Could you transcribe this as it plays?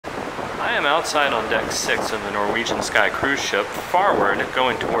I am outside on deck 6 of the Norwegian Sky cruise ship, forward,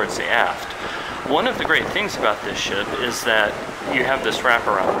 going towards the aft. One of the great things about this ship is that you have this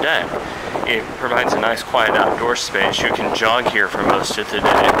wraparound deck. It provides a nice quiet outdoor space. You can jog here for most of the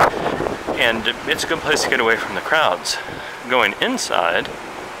day, and it's a good place to get away from the crowds. Going inside,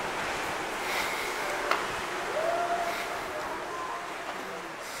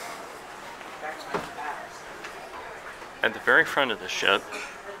 at the very front of the ship,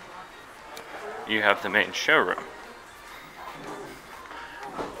 you have the main showroom.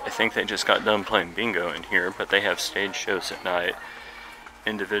 I think they just got done playing bingo in here, but they have stage shows at night,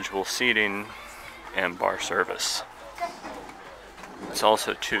 individual seating, and bar service. It's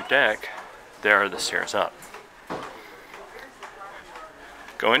also 2 deck. There are the stairs up.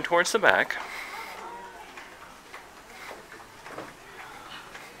 Going towards the back,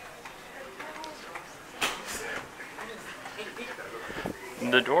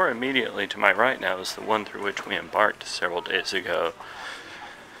 the door immediately to my right now is the one through which we embarked several days ago.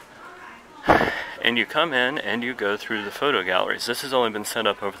 And you come in and you go through the photo galleries. This has only been set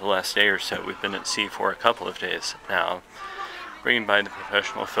up over the last day or so. We've been at sea for a couple of days now, bringing by the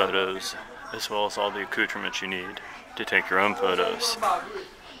professional photos as well as all the accoutrements you need to take your own photos.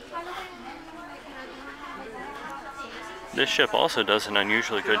 This ship also does an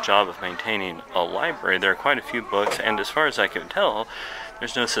unusually good job of maintaining a library. There are quite a few books, and as far as I can tell,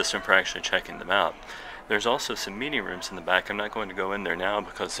 there's no system for actually checking them out. There's also some meeting rooms in the back. I'm not going to go in there now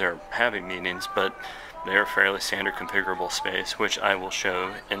because they're having meetings, but they're a fairly standard configurable space, which I will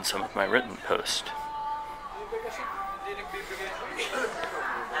show in some of my written posts.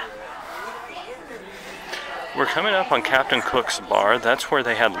 We're coming up on Captain Cook's bar. That's where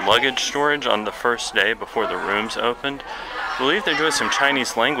they had luggage storage on the first day before the rooms opened. I believe they're doing some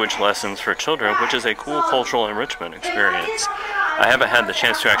Chinese language lessons for children, which is a cool cultural enrichment experience. I haven't had the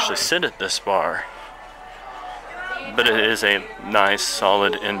chance to actually sit at this bar, but it is a nice,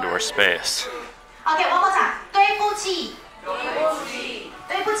 solid indoor space. Okay, one more time. 对不起. 对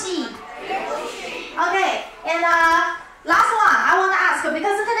不起. Okay, and last one, I want to ask,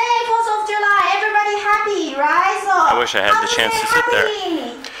 because today, 4th of July, everybody happy, right? So I wish I had the chance to sit there.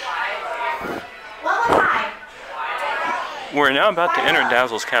 One more time. We're now about to enter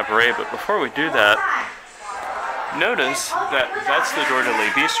Dazzle's Cabaret, but before we do that, notice that that's the door to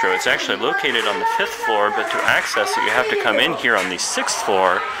Le Bistro. It's actually located on the 5th floor, but to access it, you have to come in here on the 6th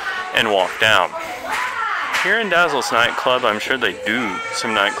floor and walk down. Here in Dazzle's nightclub, I'm sure they do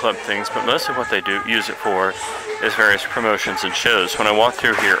some nightclub things, but most of what they do use it for is various promotions and shows. When I walked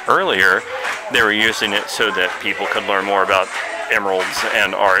through here earlier, they were using it so that people could learn more about emeralds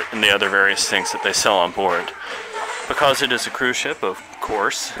and art and the other various things that they sell on board. Because it is a cruise ship, of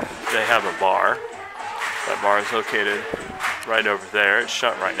course, they have a bar. That bar is located right over there. It's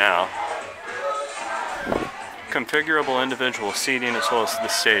shut right now. Configurable individual seating as well as the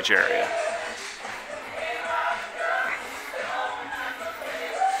stage area.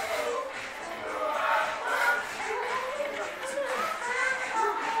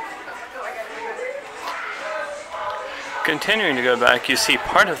 Continuing to go back, you see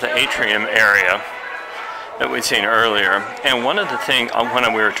part of the atrium area that we'd seen earlier. And one of the things,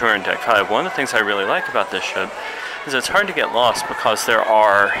 when we were touring Deck 5, one of the things I really like about this ship is it's hard to get lost because there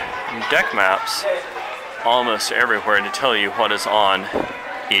are deck maps almost everywhere to tell you what is on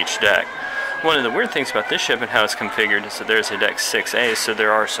each deck. One of the weird things about this ship and how it's configured is that there's a Deck 6A, so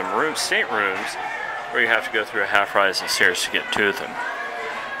there are some staterooms where you have to go through a half-rise of stairs to get to them.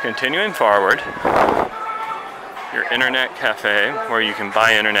 Continuing forward, your internet cafe, where you can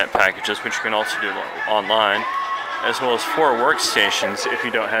buy internet packages, which you can also do online, as well as 4 workstations if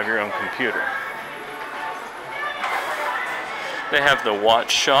you don't have your own computer. They have the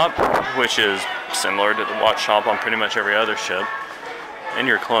watch shop, which is similar to the watch shop on pretty much every other ship, and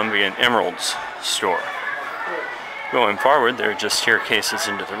your Colombian Emeralds store. Going forward, there are just staircases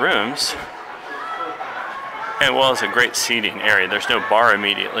into the rooms, and well, it's a great seating area. There's no bar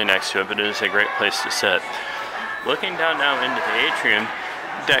immediately next to it, but it is a great place to sit. Looking down now into the atrium,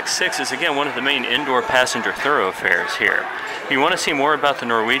 Deck 6 is again one of the main indoor passenger thoroughfares here. If you want to see more about the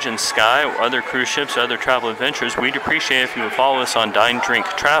Norwegian Sky or other cruise ships or other travel adventures, we'd appreciate if you would follow us on Dine Drink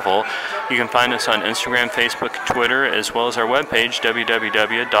Travel. You can find us on Instagram, Facebook, Twitter, as well as our webpage,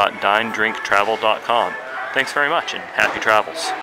 www.dinedrinktravel.com. Thanks very much and happy travels.